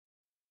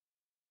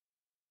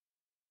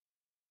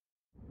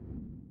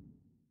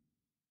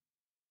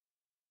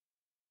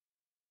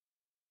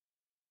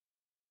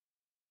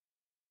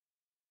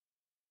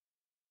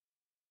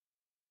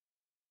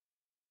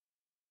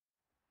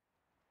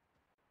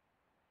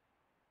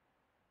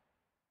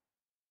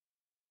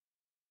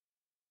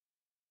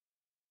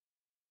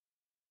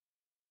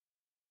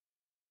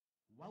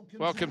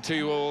Welcome to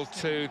you all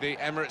to the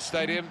Emirates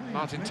Stadium.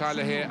 Martin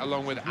Tyler here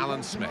along with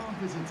Alan Smith.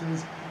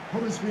 Visitors,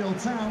 Huddersfield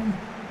Town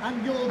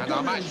and your And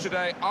our match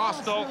today,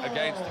 Arsenal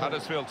against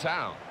Huddersfield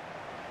Town.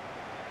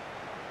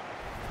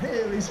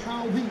 Here is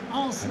how the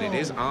Arsenal... And it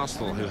is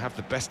Arsenal who have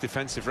the best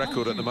defensive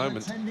record at the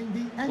moment.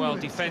 Well,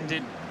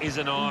 defending is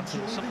an art,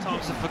 and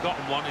sometimes a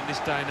forgotten one in this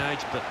day and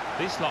age, but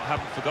this lot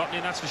haven't forgotten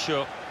it, that's for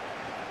sure.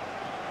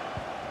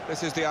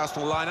 This is the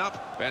Arsenal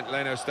lineup. Bent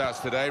Leno starts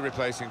today,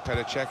 replacing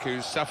Petr Cech,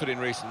 who's suffered in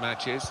recent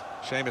matches.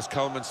 Seamus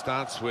Coleman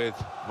starts with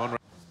Monreal.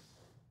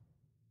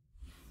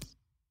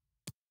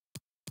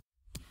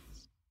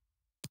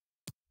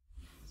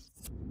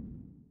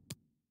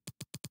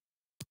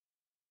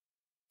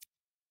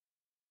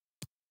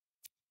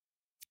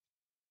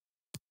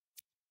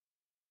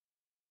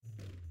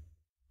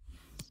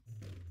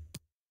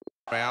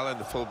 Real in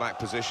the full-back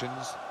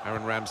positions.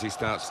 Aaron Ramsey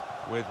starts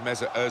with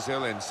Mesut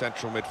Ozil in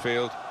central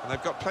midfield. And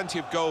they've got plenty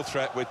of goal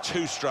threat with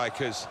two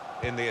strikers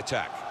in the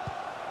attack.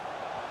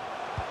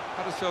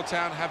 Huddersfield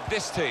Town have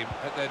this team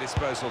at their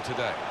disposal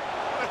today.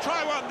 They'll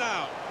try one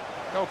now.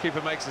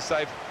 Goalkeeper makes a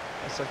save.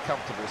 It's a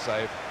comfortable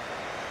save.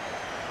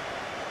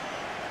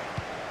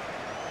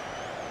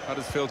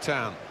 Huddersfield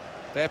Town.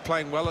 They're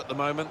playing well at the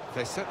moment.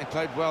 They certainly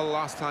played well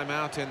last time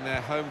out in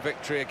their home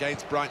victory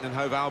against Brighton and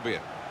Hove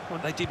Albion. Well,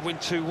 they did win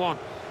 2-1.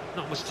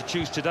 Not much to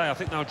choose today. I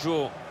think they'll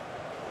draw.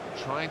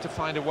 Trying to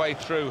find a way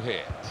through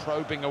here,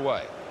 probing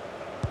away.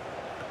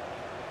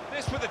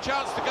 This with a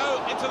chance to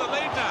go into the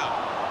lead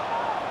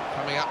now.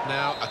 Coming up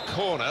now, a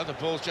corner. The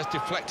ball's just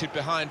deflected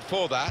behind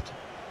for that.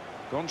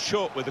 Gone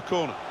short with the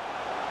corner.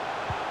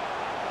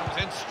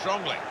 Comes in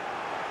strongly.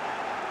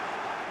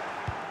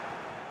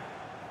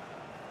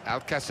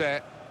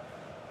 Alcacer.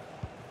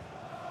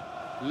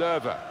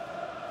 Löwe.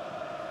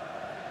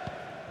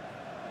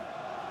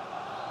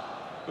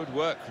 Good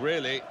work,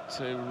 really,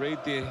 to read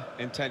the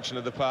intention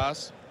of the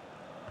pass.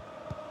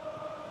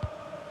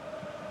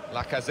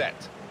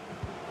 Lacazette.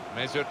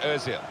 Mesut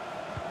Ozil.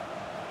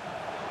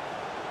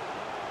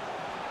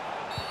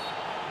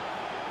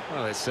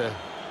 Well, it's a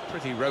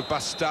pretty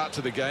robust start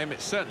to the game.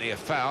 It's certainly a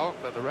foul,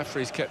 but the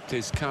referee's kept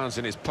his cards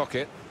in his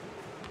pocket.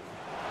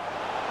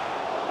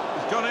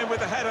 He's gone in with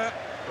the header,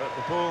 but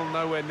the ball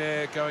nowhere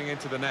near going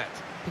into the net.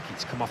 I think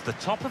it's come off the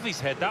top of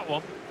his head, that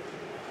one.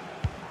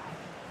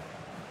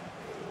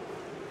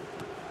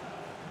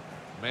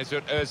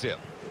 Mesut Ozil.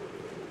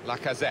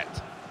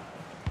 Lacazette.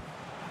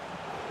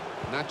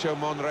 Nacho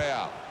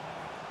Monreal.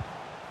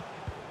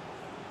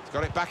 He's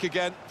got it back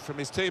again from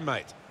his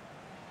teammate.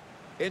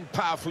 In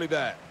powerfully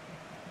there.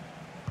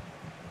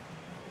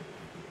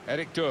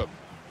 Eric Durm.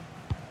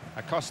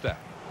 Acosta.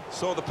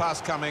 Saw the pass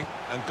coming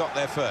and got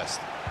there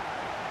first.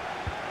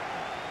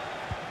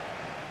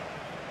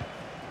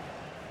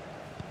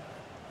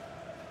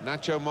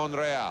 Nacho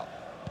Monreal.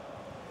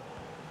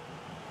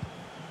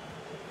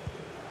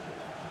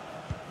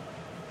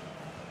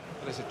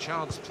 There's a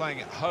chance playing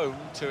at home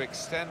to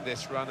extend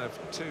this run of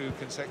 2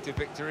 consecutive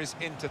victories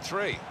into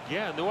 3.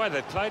 Yeah, and the way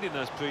they've played in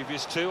those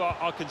previous 2,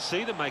 I can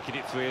see them making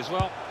it 3 as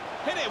well.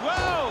 Hit it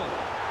well!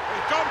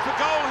 He's gone for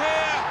goal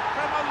here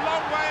from a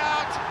long way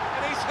out,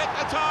 and he's hit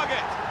the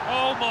target.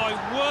 Oh my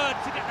word,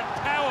 to get the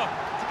power,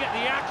 to get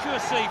the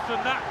accuracy from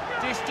that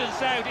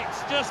distance out,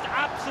 it's just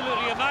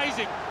absolutely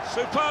amazing.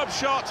 Superb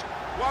shot,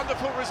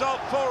 wonderful result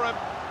for him.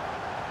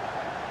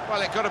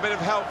 Well, it got a bit of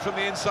help from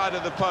the inside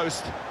of the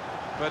post,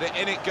 but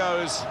in it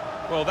goes.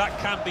 Well, that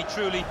can be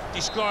truly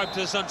described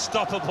as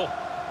unstoppable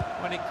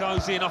when it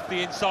goes in off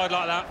the inside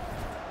like that.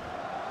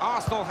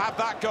 Arsenal have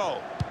that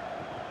goal.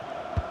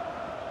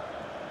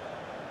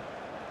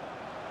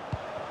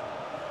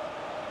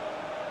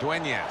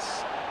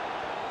 Dueñas.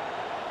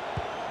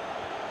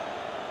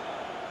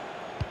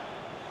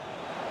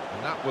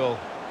 And that will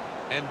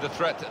end the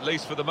threat, at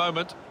least for the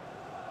moment.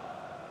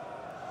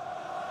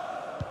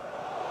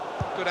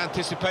 Good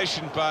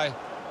anticipation by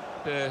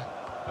the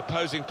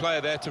opposing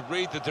player there to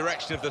read the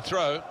direction of the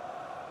throw.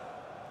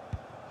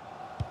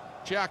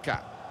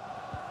 Xhaka.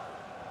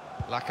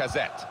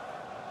 Lacazette.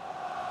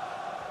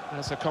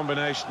 That's a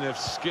combination of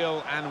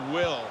skill and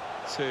will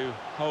to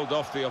hold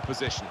off the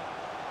opposition.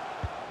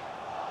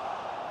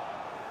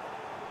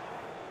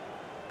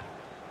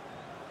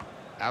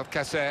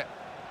 Alcacer.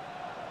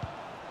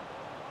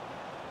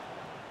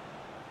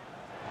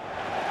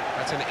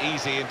 That's an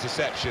easy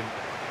interception.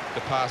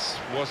 The pass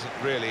wasn't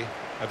really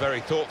a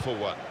very thoughtful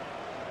one.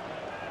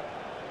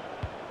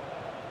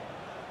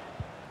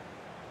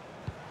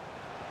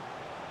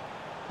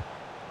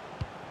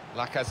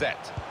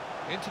 Lacazette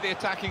into the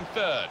attacking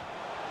third.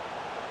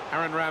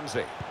 Aaron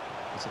Ramsey.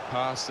 It's a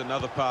pass,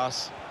 another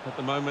pass. At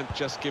the moment,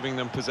 just giving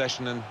them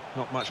possession and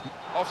not much.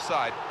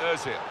 Offside,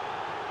 Ozil.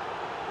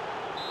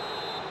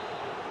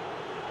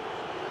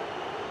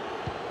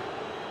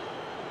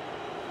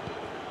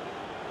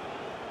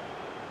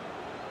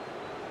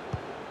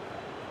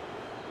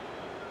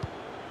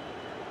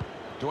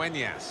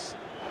 Dueñas.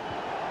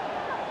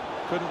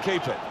 Couldn't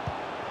keep it.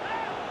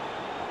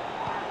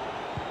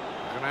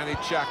 Granit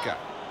Xhaka.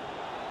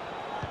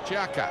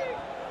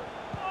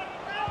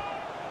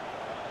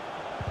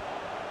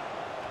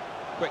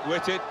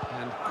 Quick-witted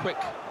and quick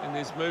in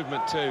his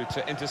movement too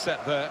to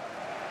intercept there.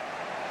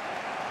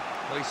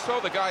 Well, he saw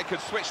the guy he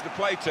could switch the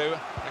play to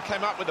and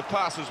came up with the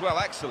pass as well.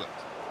 Excellent.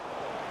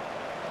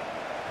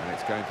 And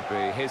it's going to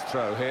be his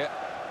throw here.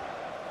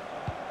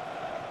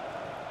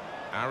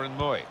 Aaron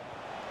Moy.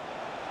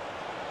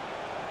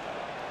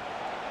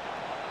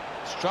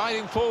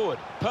 Striding forward,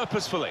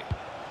 purposefully.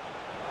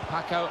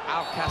 Paco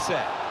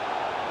Alcacer.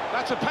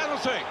 That's a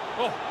penalty.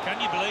 Oh,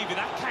 can you believe it?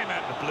 That came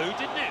out of the blue,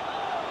 didn't it?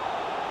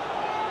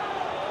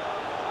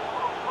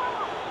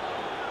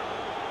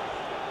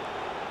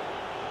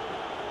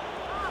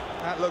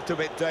 That looked a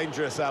bit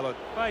dangerous, Alan.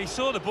 Well, he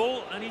saw the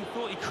ball and he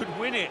thought he could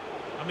win it.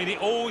 I mean,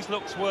 it always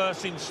looks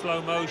worse in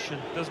slow motion,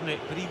 doesn't it?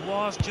 But he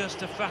was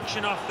just a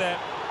fraction off there.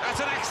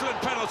 That's an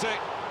excellent penalty.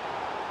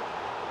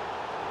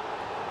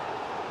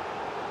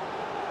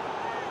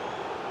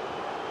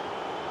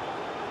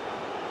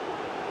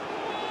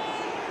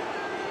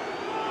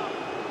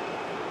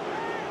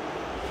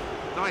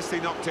 Nicely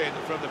knocked in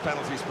from the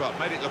penalty spot,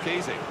 made it look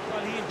easy.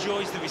 Well, he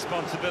enjoys the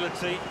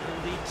responsibility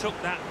and he took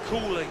that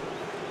coolly.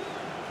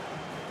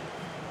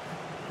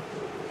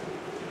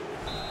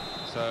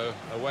 So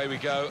away we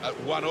go at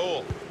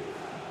 1-1.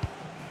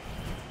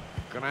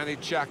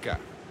 Granit Xhaka.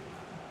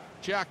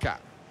 Xhaka.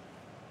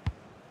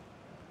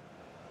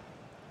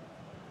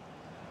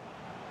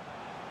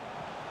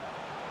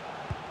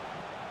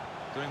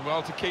 Doing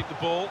well to keep the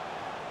ball.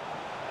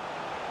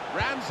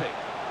 Ramsey.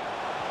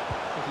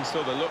 I think he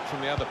saw the look from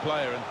the other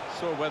player and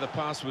saw where the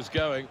pass was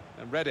going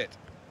and read it.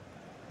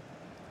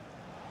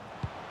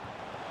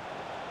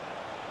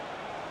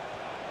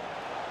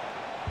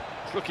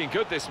 It's looking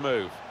good, this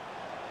move.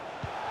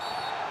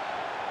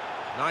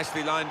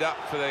 Nicely lined up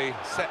for the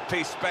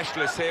set-piece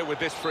specialist here with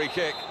this free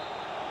kick.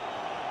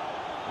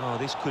 Oh,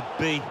 this could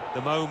be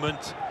the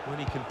moment when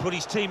he can put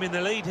his team in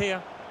the lead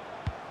here.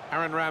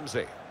 Aaron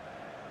Ramsey.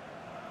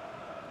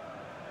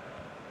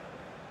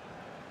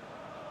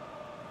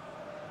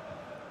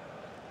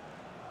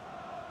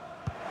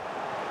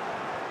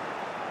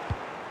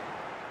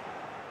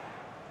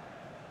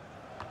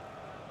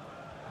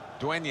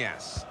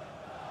 Dueñas.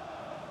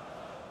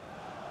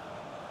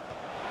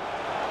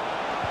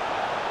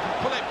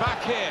 Pull it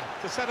back here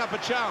to set up a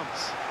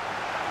chance.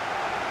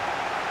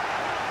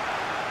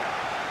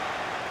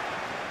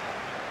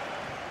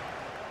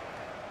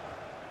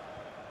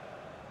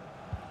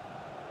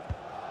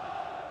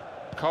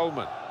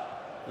 Coleman.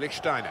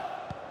 Lichtsteiner.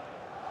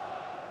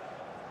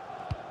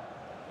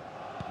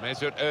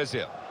 Mesut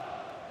Özil.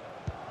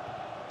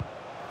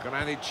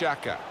 Granit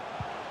Xhaka.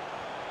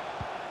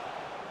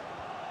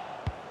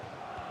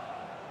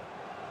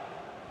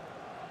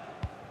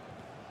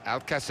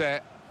 Alcacer.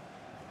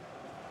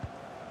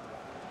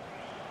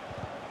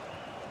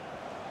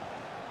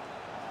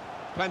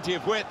 Plenty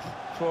of width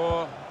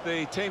for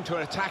the team to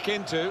attack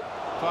into.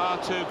 Far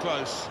too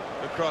close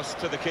across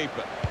to the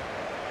keeper.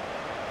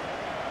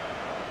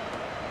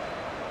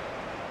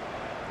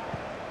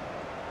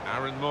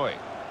 Aaron Moy.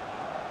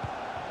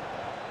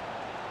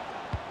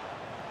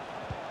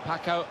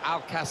 Paco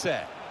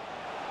Alcacer.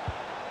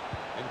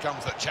 In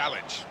comes the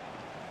challenge.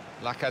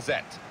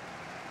 Lacazette.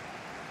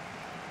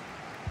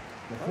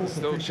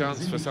 Still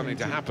chance for something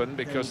to happen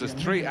because there's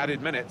 3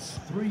 added minutes.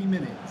 3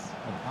 minutes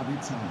of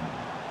added time.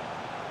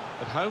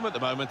 At home at the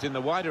moment in the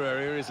wider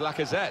area is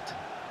Lacazette.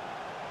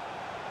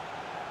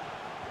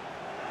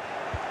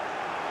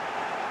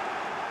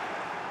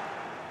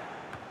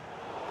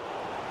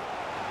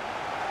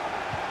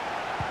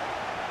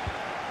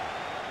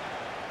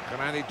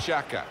 Granit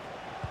Xhaka.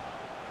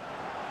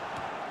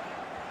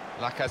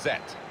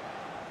 Lacazette.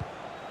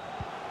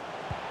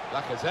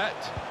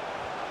 Lacazette.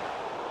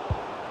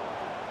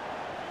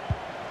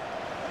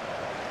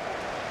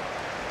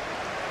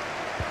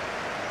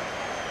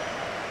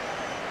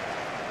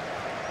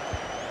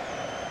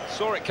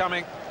 Saw it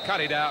coming, cut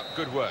it out,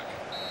 good work.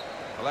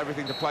 Well,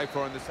 everything to play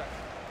for in the second.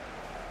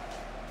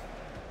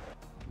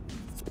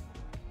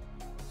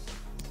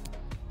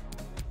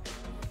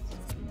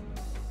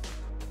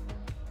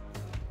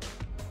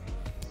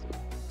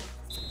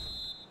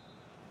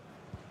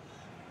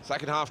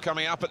 Second half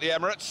coming up at the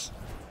Emirates.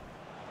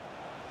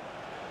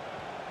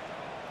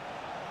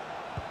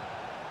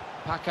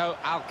 Paco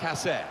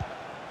Alcacer.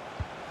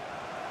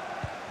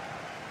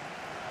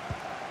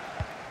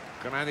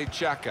 Granit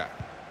Xhaka.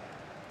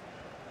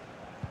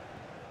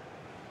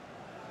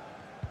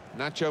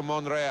 Nacho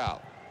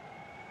Monreal.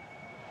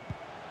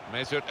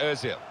 Mesut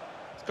Özil.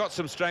 He's got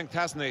some strength,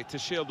 hasn't he, to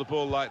shield the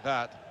ball like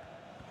that.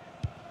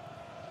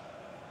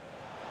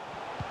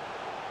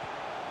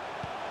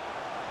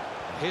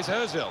 Here's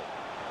Özil.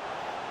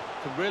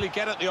 Can really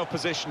get at the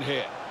opposition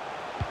here.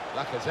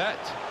 Lacazette.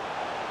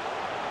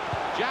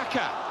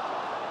 Xhaka.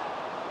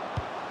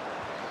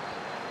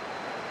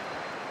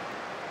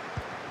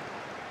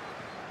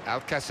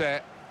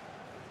 Alcacer.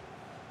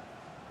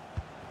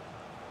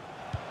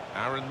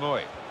 Aaron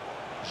Moy.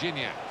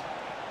 Gignac.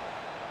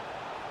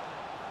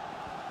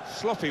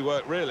 Sloppy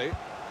work, really.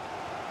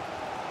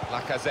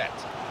 Lacazette.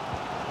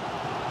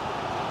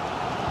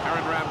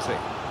 Aaron Ramsey.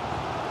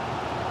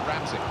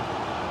 Ramsey.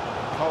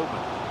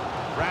 Coleman,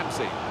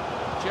 Ramsey,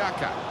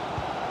 Xhaka.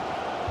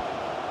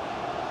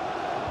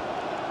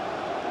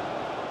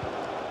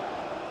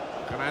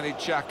 Granit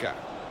Xhaka.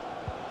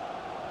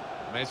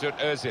 Mesut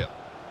Ozil.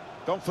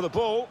 Gone for the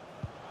ball.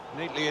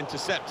 Neatly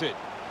intercepted.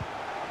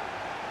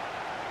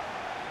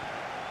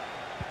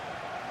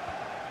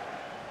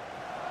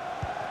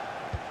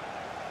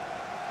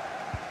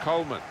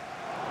 Coleman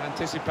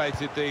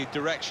anticipated the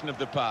direction of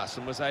the pass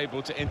and was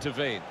able to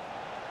intervene.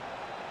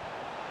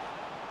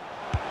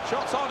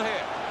 Shots on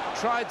here.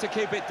 Tried to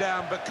keep it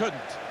down but couldn't.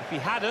 If he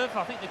had have,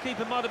 I think the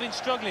keeper might have been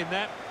struggling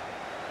there.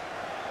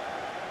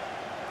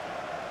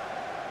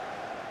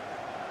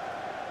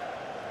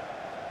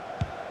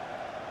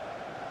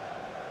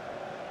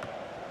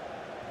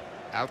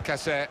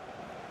 Alcacer.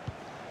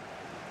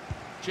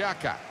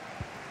 Xhaka.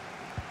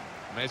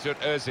 Mesut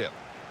Ozil.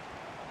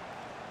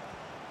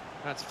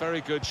 That's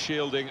very good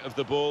shielding of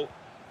the ball.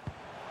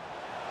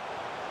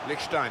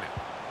 Lichtsteiner.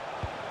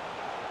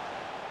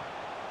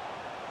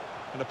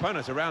 An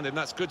opponent around him,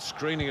 that's good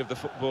screening of the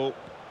football.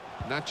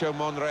 Nacho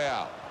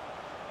Monreal.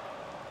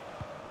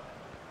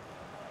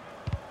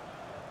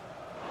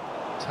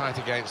 Tight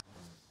against.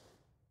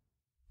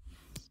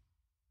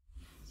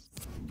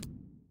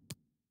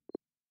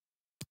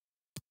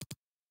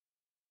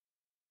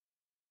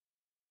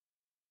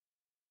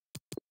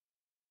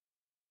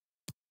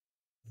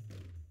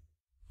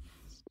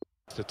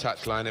 The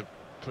touchline, and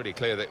pretty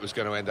clear that it was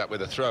going to end up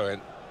with a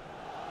throw-in.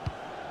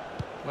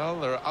 Well,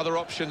 there are other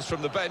options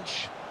from the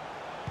bench.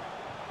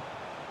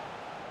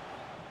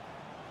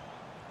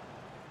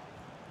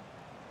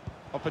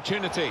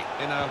 Opportunity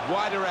in a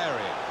wider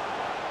area.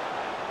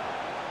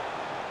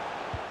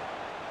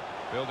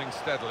 Building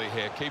steadily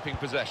here, keeping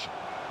possession.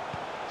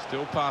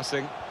 Still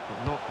passing,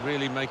 but not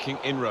really making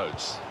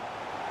inroads.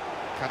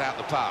 Cut out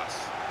the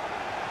pass.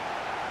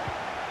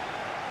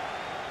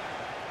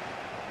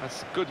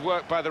 That's good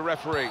work by the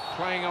referee.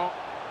 Playing on.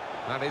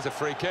 That is a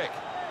free kick.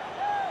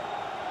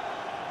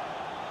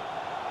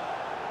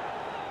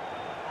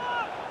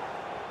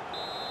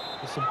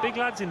 There's some big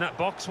lads in that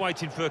box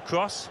waiting for a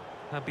cross.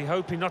 I'd be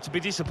hoping not to be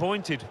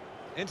disappointed.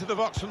 Into the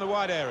box from the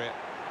wide area.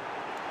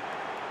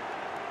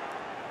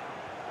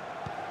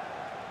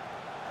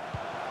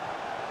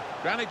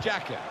 Granit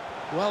Xhaka.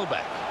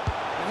 Welbeck.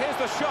 And here's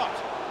the shot.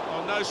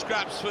 Oh, no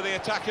scraps for the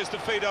attackers to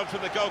feed on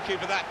from the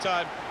goalkeeper that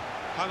time.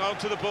 Hung on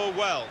to the ball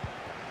well.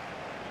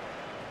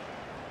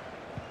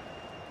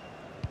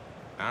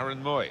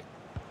 Aaron Moy.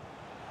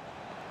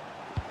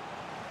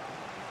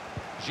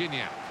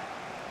 Gignac.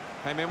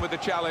 Came in with the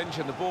challenge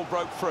and the ball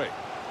broke free.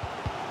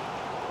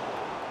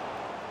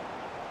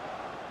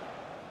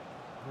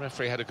 The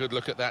referee had a good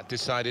look at that,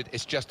 decided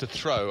it's just a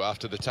throw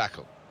after the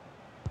tackle.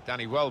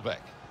 Danny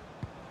Welbeck.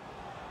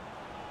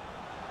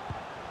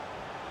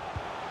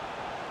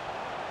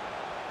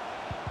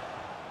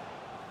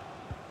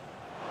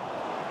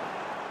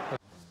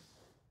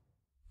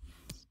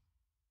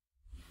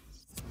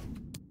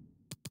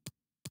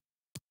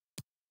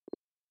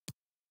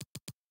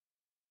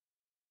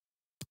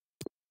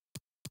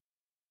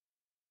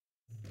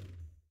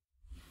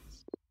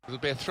 It'll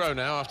be a throw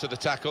now after the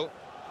tackle.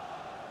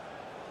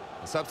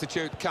 A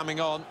substitute coming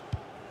on.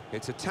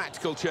 It's a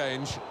tactical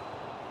change.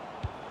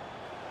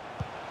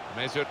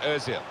 Mesut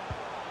Ozil.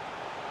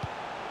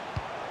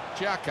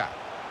 Xhaka.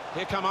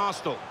 Here come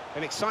Arsenal.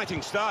 An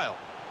exciting style.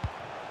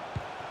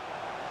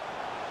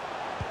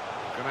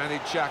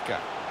 Granit Xhaka.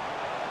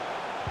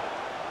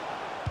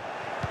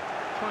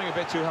 Trying a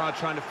bit too hard,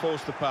 trying to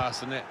force the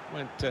pass, and it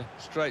went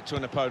straight to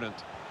an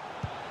opponent.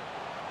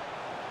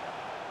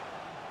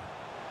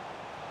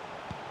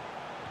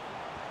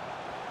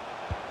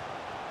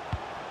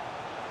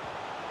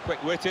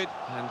 Quick-witted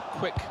and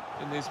quick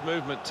in his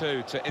movement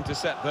too to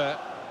intercept there.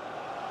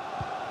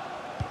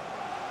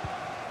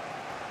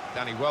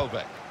 Danny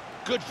Welbeck.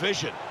 Good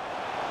vision.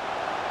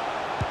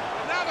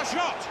 And now the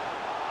shot!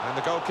 And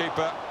the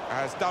goalkeeper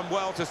has done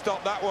well to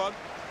stop that one.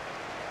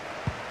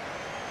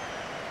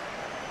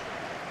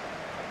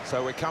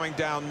 So we're coming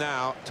down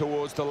now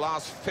towards the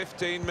last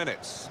 15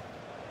 minutes.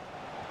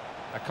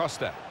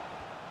 Acosta.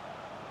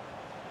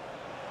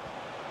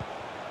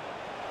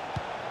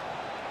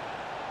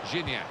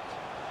 Gignac.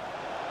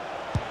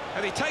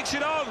 And he takes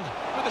it on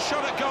with a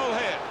shot at goal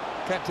here.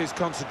 Kept his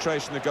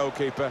concentration, the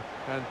goalkeeper,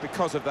 and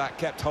because of that,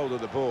 kept hold of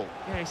the ball.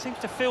 Yeah, he seems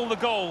to feel the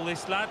goal,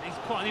 this lad. He's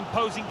quite an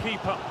imposing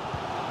keeper.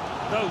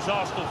 Those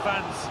Arsenal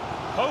fans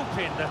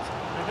hoping that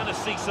they're going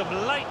to see some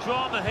late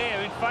drama here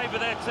in favour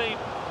of their team.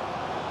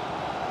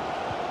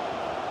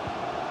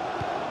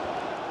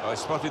 Oh, he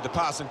spotted the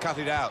pass and cut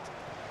it out.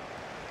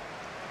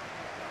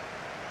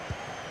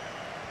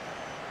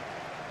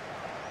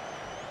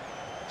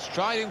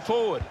 Striding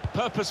forward,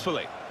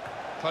 purposefully.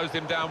 Closed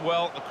him down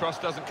well, the cross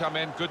doesn't come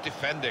in, good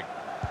defending.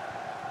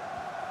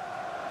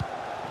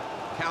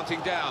 Counting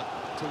down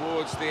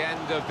towards the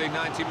end of the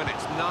 90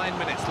 minutes, 9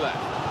 minutes left.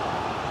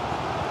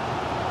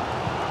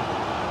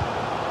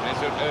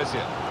 Mesut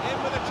Ozil,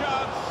 in with a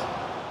chance.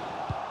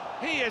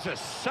 He is a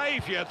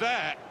saviour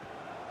there.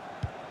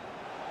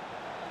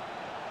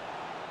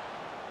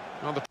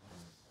 On the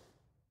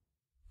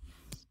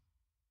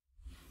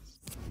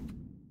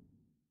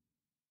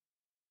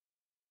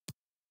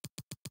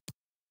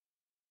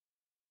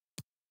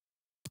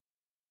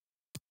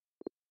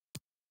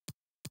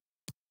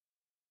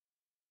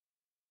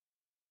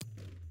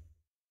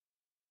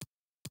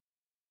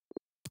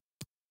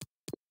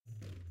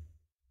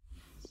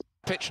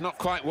pitch not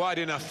quite wide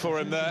enough for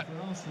him there.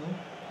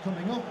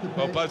 Coming off the pitch.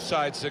 Well, both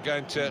sides are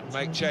going to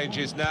make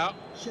changes now.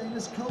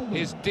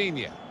 Here's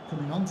Digne.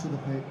 Coming onto the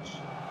pitch,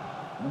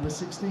 number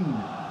 16,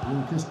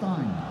 Lucas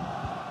Dine.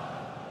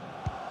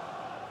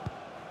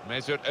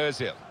 Mesut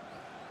Ozil.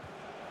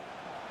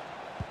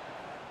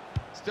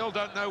 Still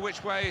don't know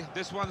which way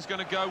this one's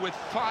going to go with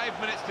 5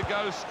 minutes to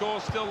go.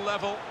 Score still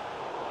level.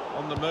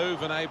 On the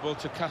move and able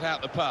to cut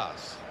out the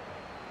pass.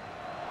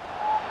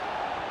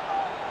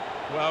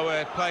 Well,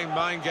 we're playing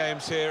mind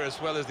games here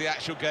as well as the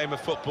actual game of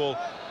football.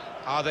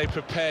 Are they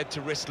prepared to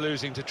risk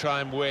losing to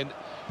try and win?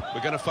 We're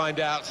going to find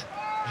out.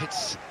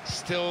 It's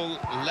still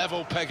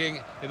level pegging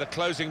in the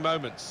closing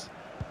moments.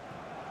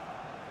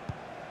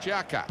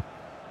 Xhaka.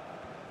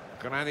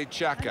 Granit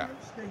Xhaka.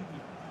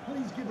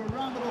 Please give a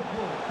round of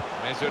applause.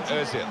 Mesut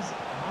Ozil.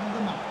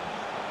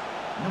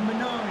 Number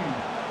 9,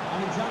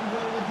 Alexander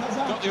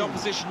Lacazette. Got the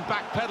opposition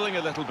backpedaling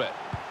a little bit.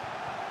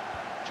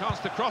 Chance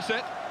to cross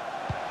it.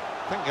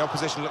 I think the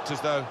opposition looked as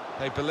though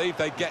they believed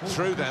they'd get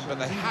through them, but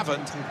they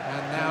haven't,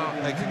 and now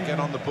they can get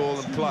on the ball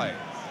and play.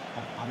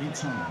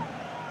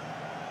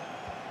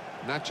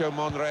 Nacho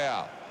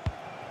Monreal.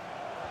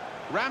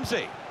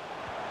 Ramsey.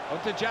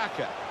 Onto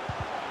Xhaka.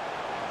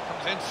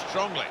 Comes in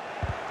strongly.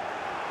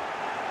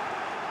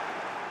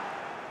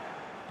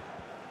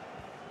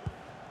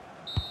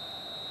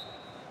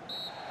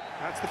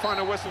 That's the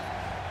final whistle.